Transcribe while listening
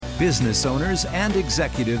business owners and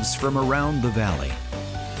executives from around the Valley.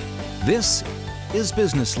 This is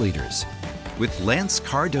Business Leaders with Lance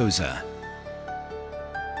Cardoza.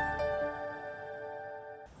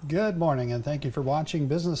 Good morning, and thank you for watching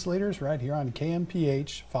Business Leaders right here on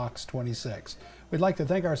KMPH Fox 26. We'd like to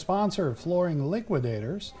thank our sponsor, Flooring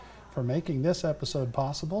Liquidators, for making this episode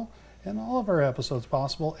possible and all of our episodes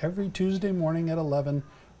possible every Tuesday morning at 11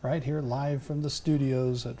 right here live from the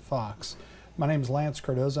studios at Fox. My name is Lance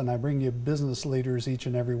Cardoza, and I bring you Business Leaders each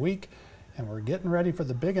and every week, and we're getting ready for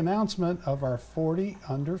the big announcement of our 40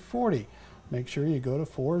 Under 40. Make sure you go to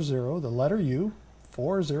 40, the letter U,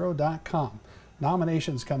 40.com.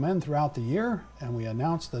 Nominations come in throughout the year, and we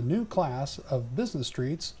announce the new class of Business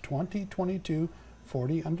Streets 2022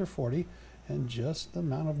 40 Under 40 in just the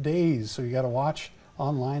amount of days. So you got to watch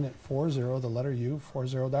online at 40, the letter U,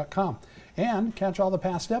 40.com. And catch all the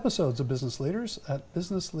past episodes of Business Leaders at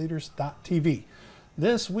businessleaders.tv.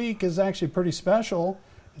 This week is actually pretty special.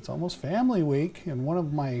 It's almost Family Week. In one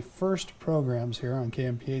of my first programs here on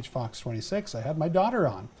KMPH Fox 26, I had my daughter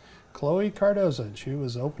on, Chloe Cardoza, and she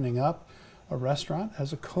was opening up a restaurant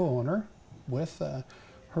as a co-owner with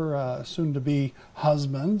her soon-to-be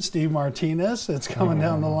husband, Steve Martinez. It's coming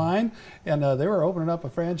down the line. And they were opening up a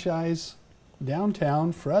franchise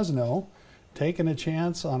downtown Fresno, taking a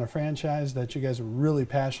chance on a franchise that you guys are really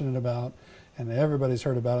passionate about, and everybody's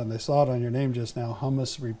heard about it, and they saw it on your name just now,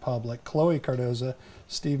 Hummus Republic. Chloe Cardoza,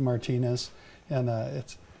 Steve Martinez, and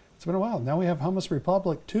it's been a while. Now we have Hummus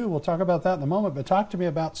Republic too. We'll talk about that in a moment, but talk to me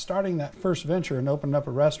about starting that first venture and opening up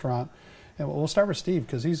a restaurant. And we'll start with Steve,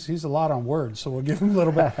 because he's a lot on words, so we'll give him a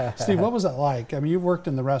little bit. Steve, what was that like? I mean, you've worked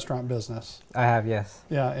in the restaurant business. I have, yes.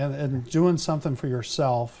 Yeah, and doing something for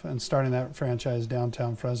yourself and starting that franchise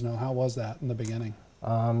downtown Fresno, how was that in the beginning?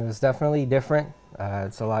 It was definitely different.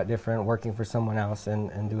 It's a lot different working for someone else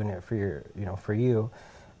and doing it for you.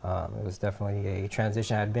 It was definitely a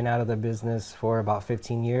transition. I'd been out of the business for about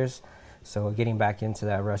 15 years, so getting back into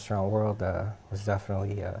that restaurant world was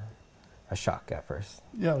definitely a shock at first.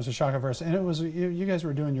 Yeah, it was a shock at first. And it was, you guys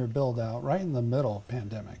were doing your build out right in the middle of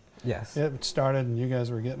pandemic. Yes. It started and you guys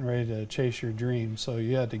were getting ready to chase your dream. So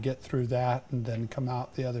you had to get through that and then come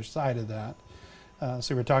out the other side of that.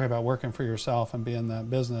 So we were talking about working for yourself and being in that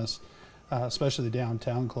business, especially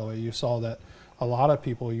downtown, Chloe. You saw that a lot of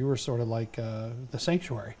people, you were sort of like the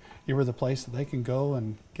sanctuary. You were the place that they can go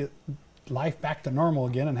and get life back to normal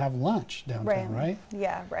again and have lunch downtown, right?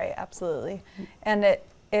 Yeah, right, absolutely. And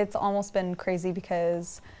it's almost been crazy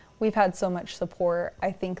because we've had so much support.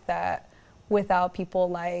 I think that without people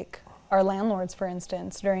like our landlords, for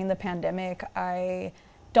instance, during the pandemic, I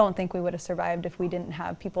don't think we would have survived if we didn't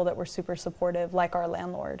have people that were super supportive, like our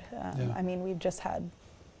landlord. I mean, we've just had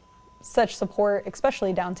such support,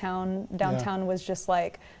 especially downtown. Downtown was just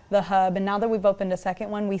like the hub. And now that we've opened a second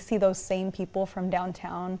one, we see those same people from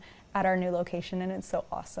downtown at our new location, and it's so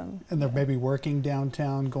awesome. And they're maybe working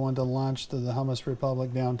downtown, going to lunch to the Hummus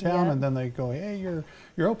Republic downtown, and then they go, hey,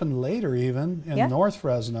 you're open later even in North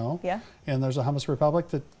Fresno, and there's a Hummus Republic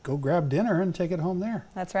that go grab dinner and take it home there.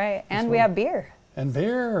 That's right, and we have beer. And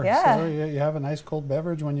beer, so you have a nice cold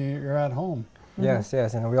beverage when you're at home. Yes,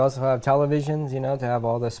 and we also have televisions, to have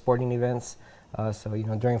all the sporting events. So,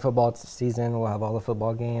 during football season, we'll have all the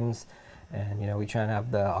football games, and, we try and have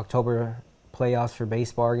the October playoffs for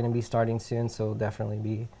baseball are going to be starting soon, so we'll definitely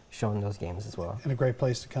be showing those games as well. And a great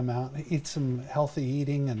place to come out and eat some healthy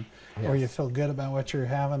eating, and where you feel good about what you're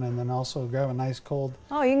having, and then also grab a nice cold.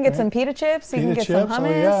 Oh, you can get some pita chips, you can get some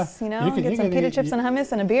hummus, get some pita chips and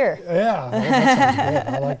hummus and a beer. Yeah, that sounds good.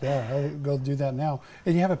 I like that. I'll go do that now.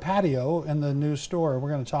 And you have a patio in the new store.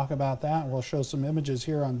 We're going to talk about that, and we'll show some images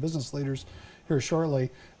here on Business Leaders here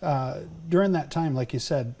shortly. During that time, like you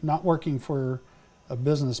said, not working for a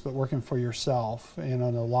business, but working for yourself, and a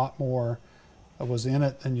lot more was in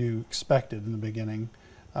it than you expected in the beginning.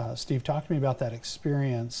 Steve, talk to me about that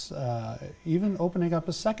experience, even opening up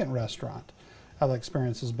a second restaurant, how the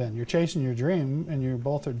experience has been. You're chasing your dream, and you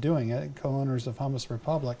both are doing it, co-owners of Hummus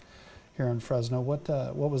Republic here in Fresno.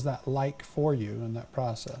 What was that like for you in that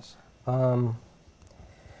process? Well,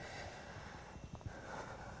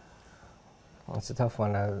 it's a tough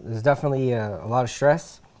one. There's definitely a lot of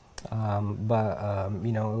stress. But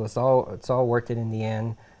it's all worth it in the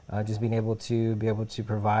end. Just being able to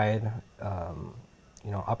provide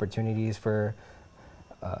opportunities for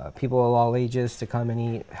people of all ages to come and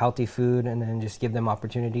eat healthy food, and then just give them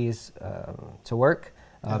opportunities to work.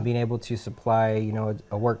 Being able to supply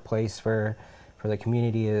a workplace for the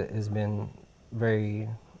community has been very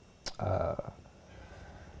I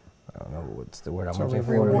don't know what's the word I'm looking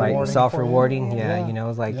for, like self-rewarding. Yeah,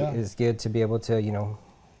 it's like it's good to be able to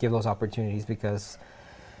give those opportunities, because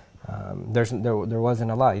there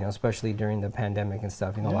wasn't a lot, you know, especially during the pandemic and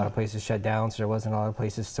stuff. You know, a lot of places shut down, so there wasn't a lot of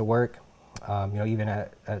places to work. You know, even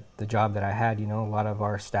at the job that I had, you know, a lot of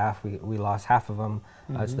our staff, we lost half of them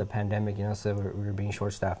to the pandemic, you know, so we were being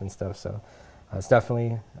short-staffed and stuff. So it's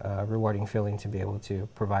definitely a rewarding feeling to be able to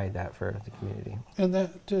provide that for the community. And that,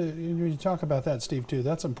 you talk about that, Steve, too,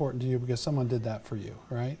 that's important to you because someone did that for you,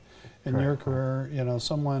 right? In your career, you know,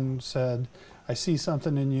 someone said, I see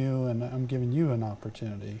something in you and I'm giving you an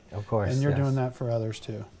opportunity. Of course. And you're doing that for others,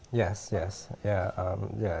 too. Yes, yeah.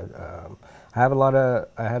 I had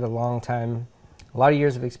a long time, a lot of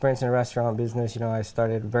years of experience in the restaurant business. You know, I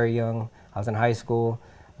started very young. I was in high school,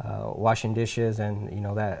 washing dishes, and you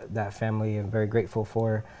know that family I'm very grateful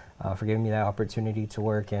for giving me that opportunity to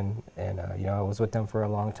work. And you know, I was with them for a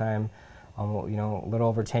long time, you know, a little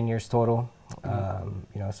over 10 years total.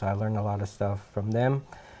 You know, so I learned a lot of stuff from them.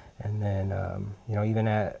 And then you know, even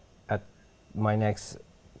at my next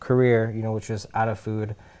career, you know, which was out of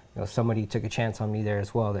food. You know, somebody took a chance on me there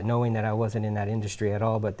as well, that knowing that I wasn't in that industry at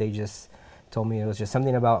all, but they just told me it was just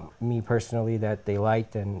something about me personally that they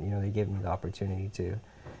liked, and you know, they gave me the opportunity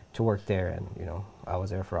to work there, and you know, I was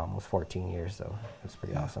there for almost 14 years, so it's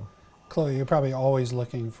pretty awesome. Chloe, you're probably always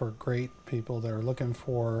looking for great people that are looking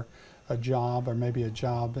for a job, or maybe a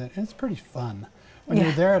job, and it's pretty fun. When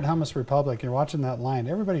you're there at Hummus Republic, you're watching that line,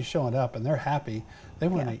 everybody's showing up and they're happy. They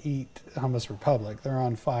want to eat Hummus Republic. They're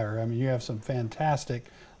on fire. I mean, you have some fantastic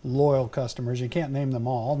loyal customers. You can't name them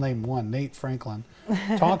all. I'll name one. Nate Franklin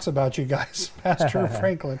talks about you guys. Pastor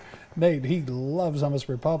Franklin. Nate, he loves Hummus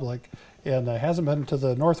Republic and hasn't been to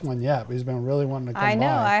the north one yet, but he's been really wanting to come by. I know.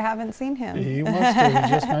 I haven't seen him. He wants to. He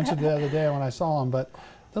just mentioned it the other day when I saw him. But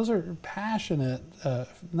those are passionate,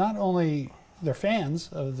 not only they're fans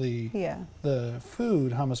of the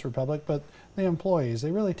food, Hummus Republic, but the employees.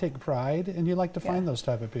 They really take pride, and you like to find those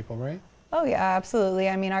type of people, right? Oh yeah, absolutely.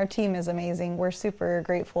 I mean, our team is amazing. We're super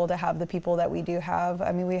grateful to have the people that we do have.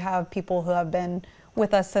 I mean, we have people who have been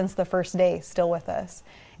with us since the first day, still with us.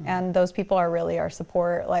 And those people are really our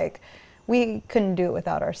support. Like, we couldn't do it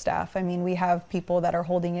without our staff. I mean, we have people that are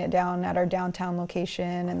holding it down at our downtown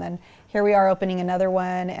location, and then here we are opening another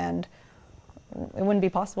one, and it wouldn't be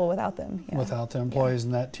possible without them. Without the employees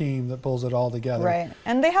and that team that pulls it all together. Right,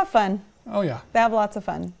 and they have fun. Oh yeah, they have lots of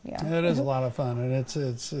fun. Yeah, it is a lot of fun, and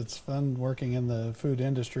it's fun working in the food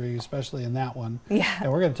industry, especially in that one. Yeah,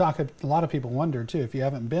 and we're going to talk. A lot of people wonder too, if you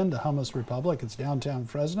haven't been to Hummus Republic, it's downtown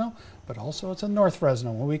Fresno, but also it's in North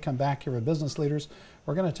Fresno. When we come back here with Business Leaders,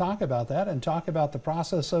 we're going to talk about that and talk about the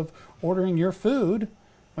process of ordering your food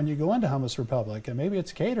when you go into Hummus Republic, and maybe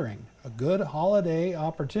it's catering, a good holiday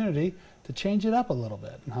opportunity to change it up a little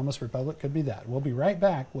bit. And Hummus Republic could be that. We'll be right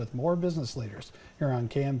back with more Business Leaders here on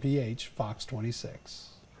KMPH Fox 26.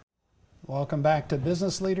 Welcome back to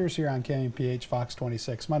Business Leaders here on KMPH Fox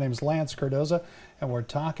 26. My name is Lance Cardoza, and we're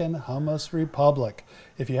talking Hummus Republic.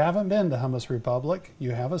 If you haven't been to Hummus Republic,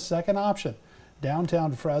 you have a second option.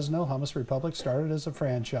 Downtown Fresno, Hummus Republic started as a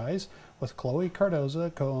franchise with Chloe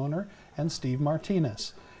Cardoza, co-owner, and Steve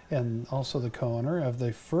Martinez, and also the co-owner of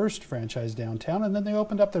the first franchise downtown, and then they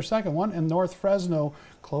opened up their second one in North Fresno.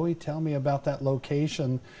 Chloe, tell me about that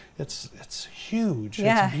location. It's huge.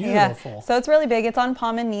 It's beautiful. Yeah. So it's really big. It's on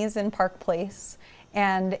Palm and Knees in Park Place,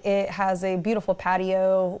 and it has a beautiful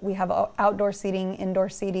patio. We have outdoor seating, indoor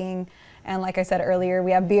seating, and like I said earlier,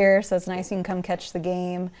 we have beer, so it's nice you can come catch the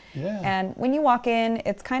game. Yeah. And when you walk in,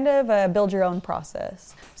 it's kind of a build your own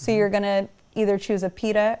process. So you're going to either choose a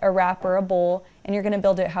pita, a wrap, or a bowl, and you're going to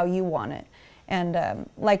build it how you want it. And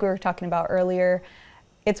like we were talking about earlier,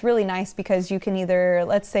 it's really nice because you can either,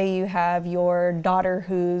 let's say you have your daughter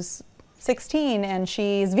who's 16 and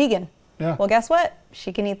she's vegan. Yeah. Well, guess what?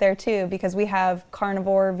 She can eat there too, because we have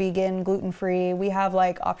carnivore, vegan, gluten-free. We have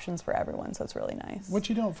like options for everyone, so it's really nice. Which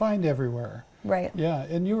you don't find everywhere. Right. Yeah,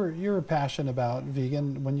 and you were passionate about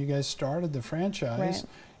vegan when you guys started the franchise. Right.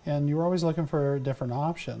 And you were always looking for a different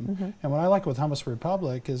option. And what I like with Hummus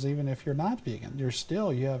Republic is even if you're not vegan,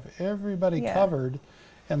 you have everybody covered,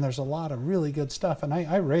 and there's a lot of really good stuff. And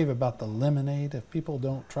I rave about the lemonade. If people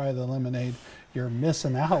don't try the lemonade, you're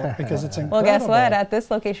missing out because it's incredible. Well, guess what? At this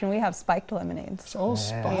location, we have spiked lemonades. Oh,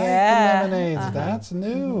 spiked lemonades. That's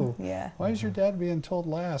new. Yeah. Why is your dad being told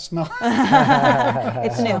last? No.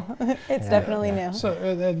 It's new. It's definitely new.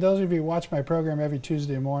 So those of you who watch my program every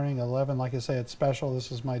Tuesday morning, 11, like I say, it's special.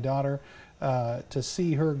 This is my daughter. To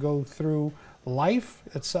see her go through life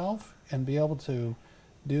itself and be able to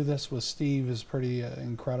do this with Steve is pretty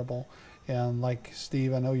incredible. And like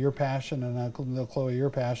Steve, I know your passion, and I know Chloe,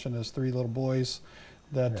 your passion is 3 little boys,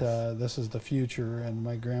 that this is the future, and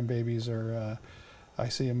my grandbabies are I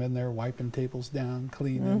see them in there wiping tables down,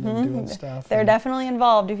 cleaning and doing stuff. They're definitely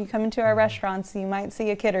involved. If you come into our restaurants, you might see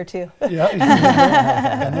a kid or two. Yeah,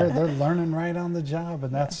 and they're learning right on the job,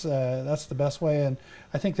 and that's the best way. And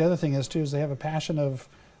I think the other thing is too is they have a passion of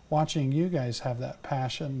watching you guys have that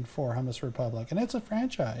passion for Hummus Republic, and it's a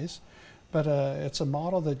franchise, but it's a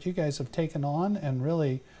model that you guys have taken on and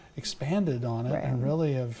really expanded on it, and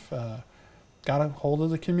really have got a hold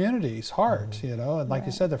of the community's heart, you know. And like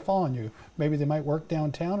you said, they're following you. Maybe they might work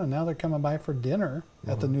downtown, and now they're coming by for dinner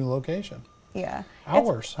at the new location. Yeah.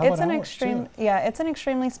 Hours. How it's about an hours, extreme. too? Yeah, it's an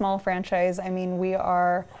extremely small franchise. I mean, we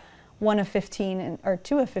are one of 15 or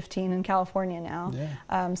 2 of 15 in California now.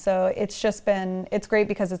 Yeah. So it's just been, it's great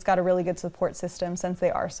because it's got a really good support system since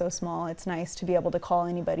they are so small. It's nice to be able to call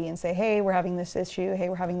anybody and say, hey, we're having this issue. Hey,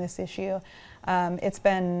 we're having this issue. It's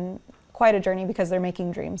been quite a journey because they're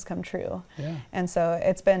making dreams come true. Yeah. And so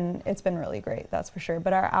it's been really great, that's for sure.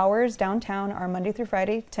 But our hours downtown are Monday through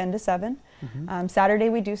Friday, 10 to 7. Saturday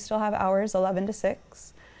we do still have hours, 11 to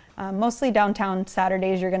 6. Mostly downtown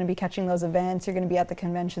Saturdays, you're going to be catching those events. You're going to be at the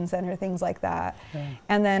convention center, things like that. Yeah.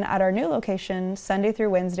 And then at our new location, Sunday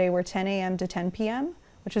through Wednesday, we're 10 a.m. to 10 p.m.,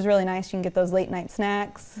 which is really nice. You can get those late night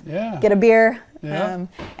snacks, get a beer. Yeah.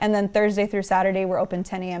 And then Thursday through Saturday, we're open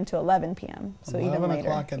 10 a.m. to 11 p.m. So 11 even later.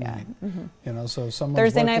 o'clock at night. You know, so someone's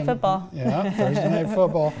Thursday night working- football. Yeah, Thursday night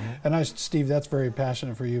football. And Steve, that's very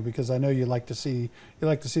passionate for you, because I know you like to see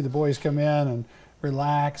the boys come in and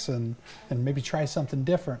relax and maybe try something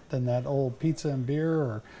different than that old pizza and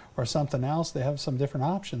beer or something else. They have some different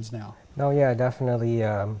options now. No, yeah, definitely.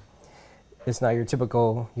 It's not your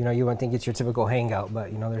typical, you know, you wouldn't think it's your typical hangout,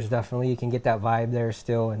 but, you know, there's definitely, you can get that vibe there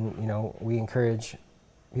still. And, you know, we encourage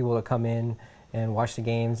people to come in and watch the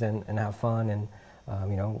games and have fun and,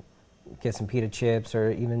 you know, get some pita chips or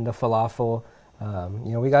even the falafel.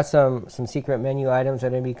 You know, we got some secret menu items that are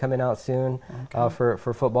going to be coming out soon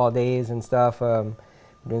for football days and stuff.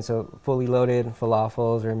 Doing some fully loaded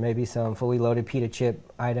falafels or maybe some fully loaded pita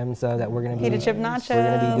chip items that we're going to be Pita chip nachos. We're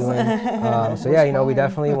going to be doing. So yeah, you know, we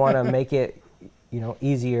definitely want to make it, you know,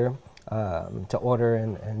 easier to order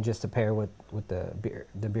and just to pair with the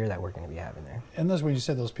beer that we're going to be having there. And that's when you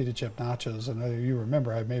said those pita chip nachos. I know you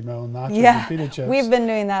remember I made my own nachos and pita chips. We've been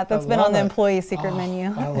doing that. That's been on the employee secret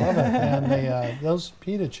menu. I love it. And those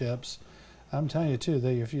pita chips, I'm telling you too,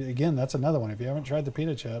 that's another one. If you haven't tried the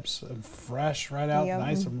pita chips, fresh right out,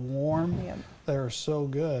 nice and warm, they're so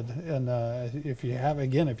good. And if you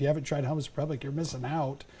haven't tried Hummus Republic, you're missing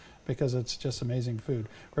out, because it's just amazing food.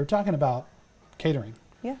 We're talking about catering.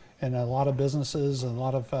 Yeah. And a lot of businesses, a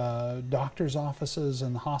lot of doctors' offices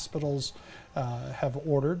and hospitals have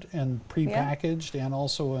ordered and prepackaged, and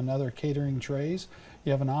also in other catering trays.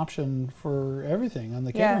 You have an option for everything on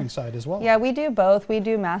the catering side as well. Yeah, we do both. We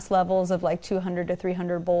do mass levels of like 200 to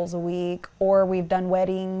 300 bowls a week, or we've done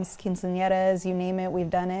weddings, quinceañeras, you name it, we've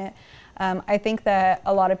done it. I think that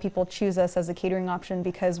a lot of people choose us as a catering option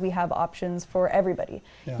because we have options for everybody.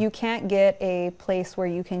 Yeah. You can't get a place where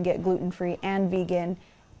you can get gluten-free and vegan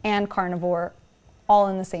and carnivore all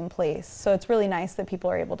in the same place. So it's really nice that people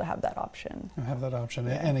are able to have that option.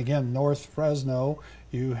 And again, North Fresno,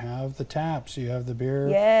 you have the taps, you have the beer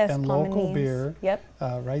and local Pomani's. beer. Yep.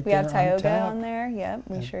 Right we there have Tioga on tap. on there. Yep,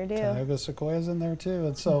 we sure do. Tioga Sequoia's in there too.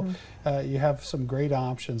 And so you have some great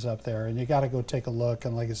options up there, and you got to go take a look.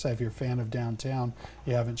 And like I said, if you're a fan of downtown,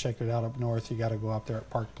 you haven't checked it out up north, you got to go up there at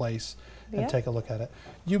Park Place and take a look at it.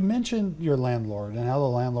 You mentioned your landlord and how the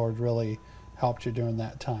landlord really helped you during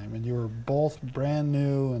that time, and you were both brand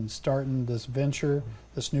new and starting this venture,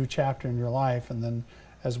 this new chapter in your life. And then,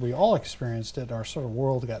 as we all experienced it, our sort of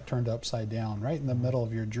world got turned upside down right in the middle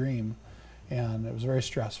of your dream, and it was very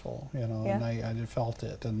stressful, you know. And I felt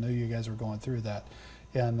it and knew you guys were going through that.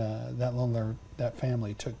 And that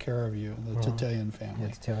family took care of you, the Titian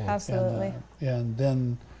family. Absolutely. And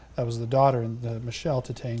then that was the daughter, Michelle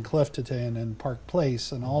Titian, Cliff Titian, in Park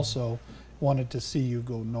Place, and also wanted to see you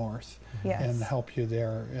go north and help you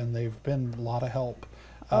there. And they've been a lot of help.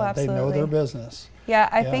 They know their business. Yeah,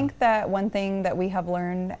 I think that one thing that we have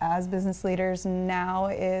learned as business leaders now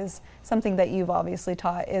is something that you've obviously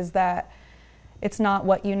taught, is that it's not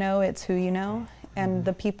what you know, it's who you know. And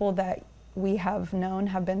the people that we have known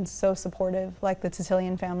have been so supportive, like the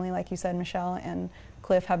Titian family, like you said, Michelle and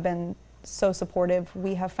Cliff have been so supportive.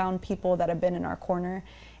 We have found people that have been in our corner.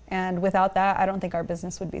 And without that, I don't think our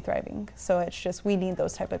business would be thriving. So it's just, we need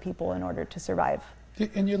those type of people in order to survive.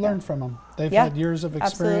 And you learn from them. They've Yeah, had years of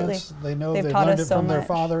experience. absolutely. They know They've they've taught learned us it so from their much.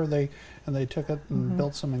 father. They took it and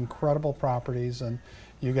built some incredible properties, and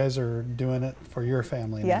you guys are doing it for your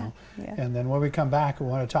family now. Yeah. And then when we come back, we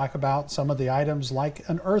want to talk about some of the items like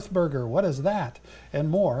an Earth Burger. What is that? And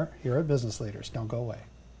more here at Business Leaders. Don't go away.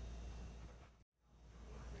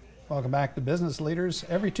 Welcome back to Business Leaders.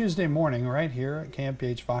 Every Tuesday morning right here at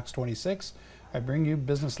KMPH Fox 26, I bring you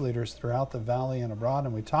business leaders throughout the valley and abroad,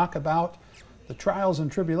 and we talk about the trials and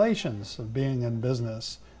tribulations of being in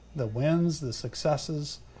business, the wins, the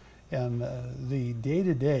successes, and the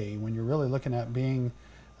day-to-day when you're really looking at being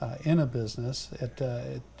in a business.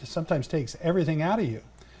 It sometimes takes everything out of you,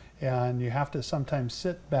 and you have to sometimes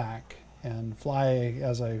sit back and fly,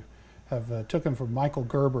 as I have taken from Michael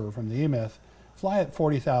Gerber from the E-Myth, fly at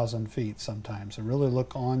 40,000 feet sometimes and really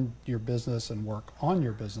look on your business and work on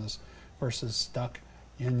your business versus stuck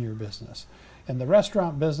in your business. And the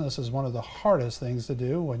restaurant business is one of the hardest things to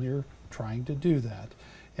do when you're trying to do that.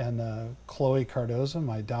 And Chloe Cardoza,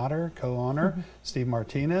 my daughter, co-owner, Steve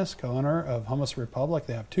Martinez, co-owner of Hummus Republic.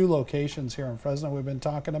 They have 2 locations here in Fresno we've been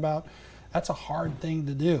talking about. That's a hard thing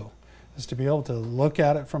to do, is to be able to look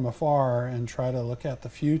at it from afar and try to look at the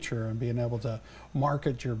future and being able to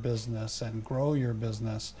market your business and grow your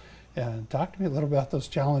business. And talk to me a little about those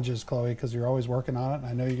challenges, Chloe, because you're always working on it. And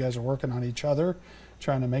I know you guys are working on each other,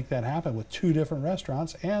 trying to make that happen with 2 different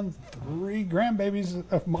restaurants and 3 grandbabies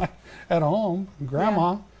of mine at home.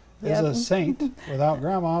 Grandma is a saint. Without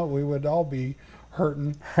Grandma, we would all be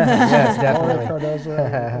hurting. Yes, definitely.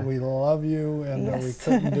 Cardoza, we love you, and we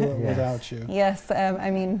couldn't do it without you. Yes, I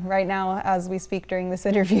mean, right now, as we speak during this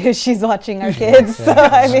interview, she's watching our kids. So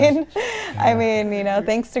I mean, you know,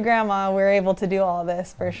 thanks to Grandma, we're able to do all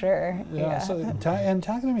this for sure. Yeah. So, and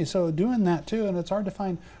talking to me, so doing that too, and it's hard to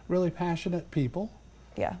find really passionate people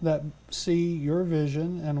that see your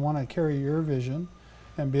vision and want to carry your vision,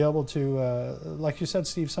 and be able to, like you said,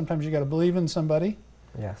 Steve, sometimes you got to believe in somebody.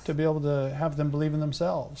 Yes. To be able to have them believe in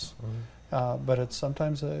themselves. But it's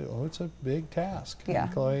sometimes it's a big task. Yeah.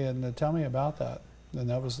 And Chloe, and tell me about that. And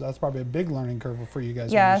that's probably a big learning curve for you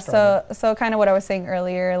guys. Yeah, when you started. so kind of what I was saying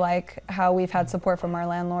earlier, like how we've had support from our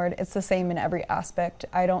landlord, it's the same in every aspect.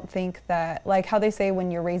 I don't think that, like how they say when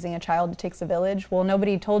you're raising a child, it takes a village. Well,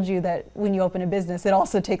 nobody told you that when you open a business, it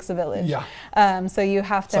also takes a village. Yeah. So you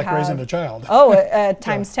have It's to like have raising a child.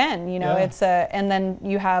 Times 10. You know, Yeah. it's and then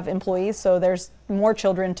you have employees, so there's more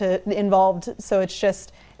children involved. So it's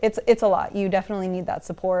just it's a lot. You definitely need that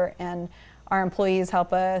support, and our employees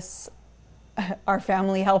help us. Our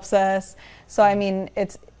family helps us. So I mean,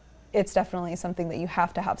 it's definitely something that you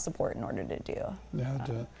have to have support in order to do.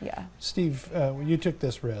 Yeah. Steve, you took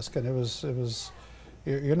this risk, and it was.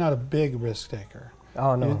 You're not a big risk taker.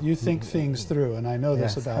 Oh no. You think things through, and I know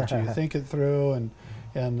this about you. You think it through,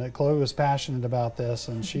 and Chloe was passionate about this,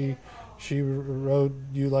 and she rode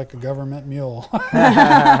you like a government mule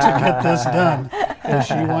to get this done. And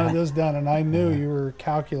she wanted this done, and I knew you were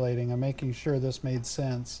calculating and making sure this made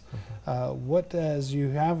sense. What, as you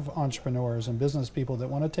have entrepreneurs and business people that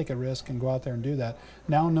want to take a risk and go out there and do that,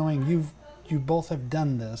 now knowing you both have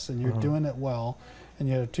done this and you're doing it well, and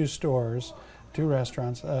you have 2 stores, 2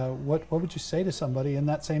 restaurants, what would you say to somebody in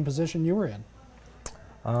that same position you were in?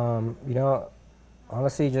 You know,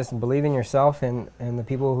 honestly, just believe in yourself and the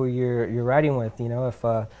people who you're riding with. You know,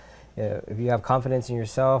 if you have confidence in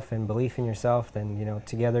yourself and belief in yourself, then you know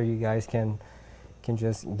together you guys can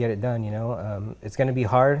just get it done. You know, it's going to be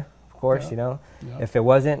hard, of course. You know, if it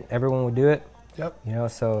wasn't, everyone would do it. Yep. You know,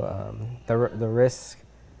 so the risk,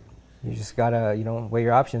 you just gotta weigh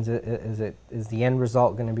your options. Is the end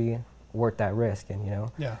result going to be worth that risk? And you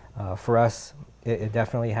know, for us, it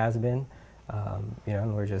definitely has been. You know,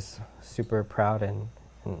 and we're just super proud and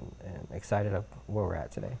excited of where we're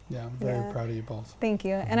at today. Yeah, I'm very proud of you both. Thank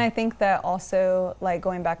you. And I think that also, like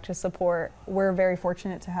going back to support, we're very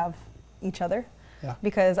fortunate to have each other. Yeah.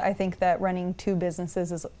 Because I think that running 2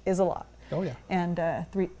 businesses is a lot. Oh yeah. And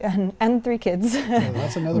 3 kids. Yeah,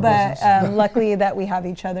 that's another but business. luckily that we have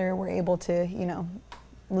each other, we're able to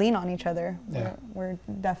lean on each other. Yeah. We're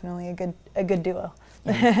definitely a good duo.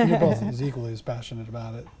 Yeah, you're both as equally as passionate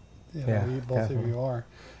about it. You know, both definitely. of you are.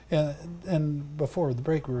 And before the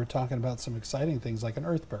break, we were talking about some exciting things like an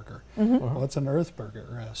Earth Burger. What's an Earth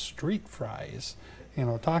Burger? Street fries. You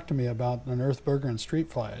know, talk to me about an Earth Burger and street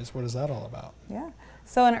fries. What is that all about? Yeah.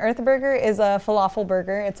 So an Earth Burger is a falafel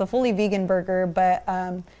burger. It's a fully vegan burger, but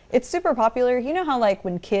it's super popular. You know how like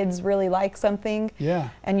when kids really like something,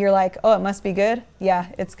 and you're like, oh, it must be good. Yeah,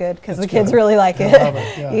 it's good because the kids really like it. Love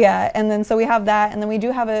it. Yeah. And then so we have that, and then we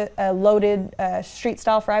do have a loaded street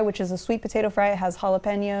style fry, which is a sweet potato fry. It has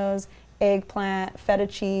jalapenos, eggplant, feta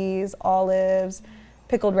cheese, olives,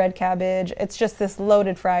 pickled red cabbage. It's just this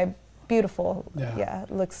loaded fry, beautiful. Yeah.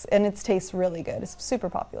 It looks, and it tastes really good. It's super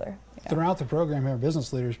popular. Yeah. Throughout the program here,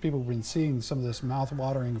 Business Leaders, people have been seeing some of this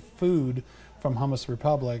mouth-watering food from Hummus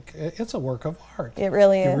Republic. It's a work of art. It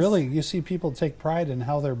really is. You see people take pride in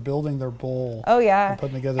how they're building their bowl. Oh yeah. And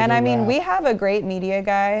putting together and their I mean, wrap. we have a great media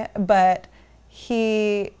guy, but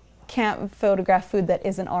he can't photograph food that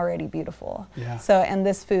isn't already beautiful. Yeah. So, and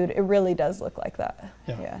this food, it really does look like that.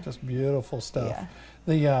 Yeah. Just beautiful stuff. Yeah.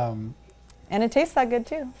 The and it tastes that good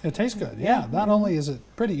too. It tastes good, yeah. Not only is it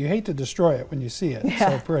pretty, you hate to destroy it when you see it, it's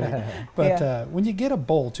so pretty. But when you get a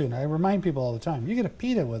bowl too, and I remind people all the time, you get a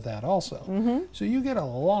pita with that also. So you get a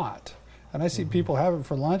lot. And I see people have it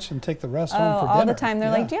for lunch and take the rest home for dinner. All the time. They're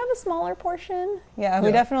like, do you have a smaller portion? Yeah, we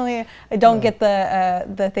definitely don't get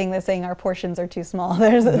the thing that's saying our portions are too small.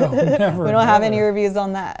 There's never, we don't have any reviews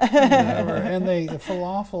on that. Never. And the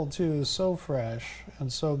falafel too is so fresh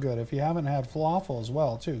and so good. If you haven't had falafel as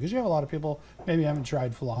well too, because you have a lot of people maybe haven't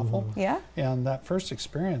tried falafel. Yeah. And that first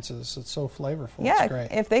experience it's so flavorful. Yeah, it's great.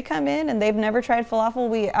 If they come in and they've never tried falafel,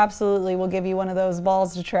 we absolutely will give you one of those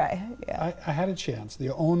balls to try. Yeah. I had a chance.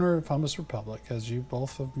 The owner of Hummus Republic, as you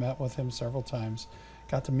both have met with him several times,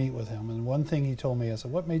 got to meet with him. And one thing he told me, I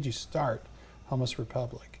said, what made you start Hummus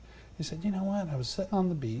Republic? He said, you know what? I was sitting on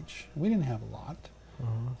the beach. We didn't have a lot.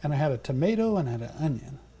 And I had a tomato and I had an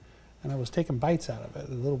onion. And I was taking bites out of it,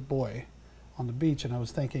 a little boy on the beach. And I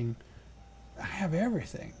was thinking, I have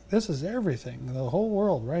everything. This is everything. The whole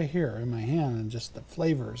world right here in my hand, and just the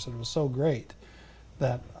flavors. It was so great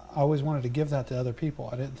that I always wanted to give that to other people.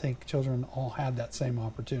 I didn't think children all had that same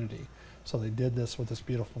opportunity. So they did this with this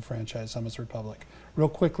beautiful franchise, Hummus Republic. Real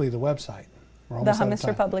quickly, the website.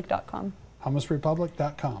 TheHummusRepublic.com.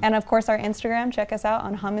 HummusRepublic.com. And of course, our Instagram. Check us out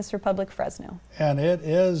on Hummus Republic Fresno. And it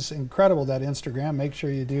is incredible, that Instagram. Make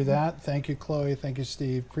sure you do that. Thank you, Chloe. Thank you,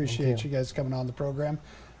 Steve. Appreciate you guys coming on the program.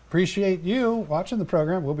 Appreciate you watching the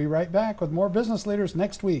program. We'll be right back with more Business Leaders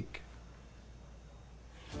next week.